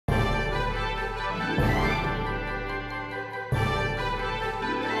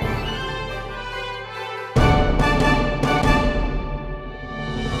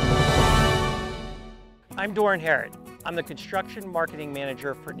I'm Doran Harrod. I'm the Construction Marketing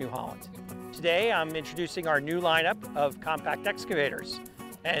Manager for New Holland. Today I'm introducing our new lineup of compact excavators,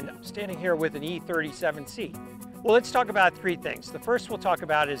 and I'm standing here with an E37C. Well, let's talk about three things. The first we'll talk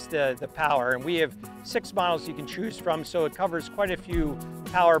about is the power, and we have 6 models you can choose from, so it covers quite a few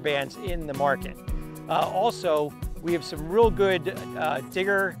power bands in the market. Also, we have some real good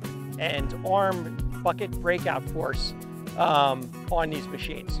digger and arm bucket breakout force on these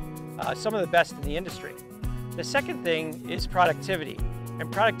machines. Some of the best in the industry. The second thing is productivity.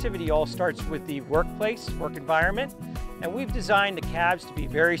 And productivity all starts with the workplace, work environment. And we've designed the cabs to be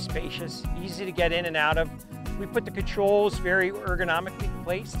very spacious, easy to get in and out of. We put the controls very ergonomically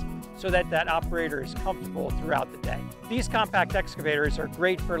placed so that that operator is comfortable throughout the day. These compact excavators are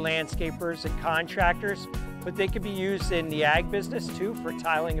great for landscapers and contractors, but they can be used in the ag business too for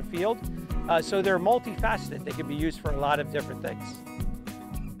tiling a field. So they're multifaceted. They can be used for a lot of different things.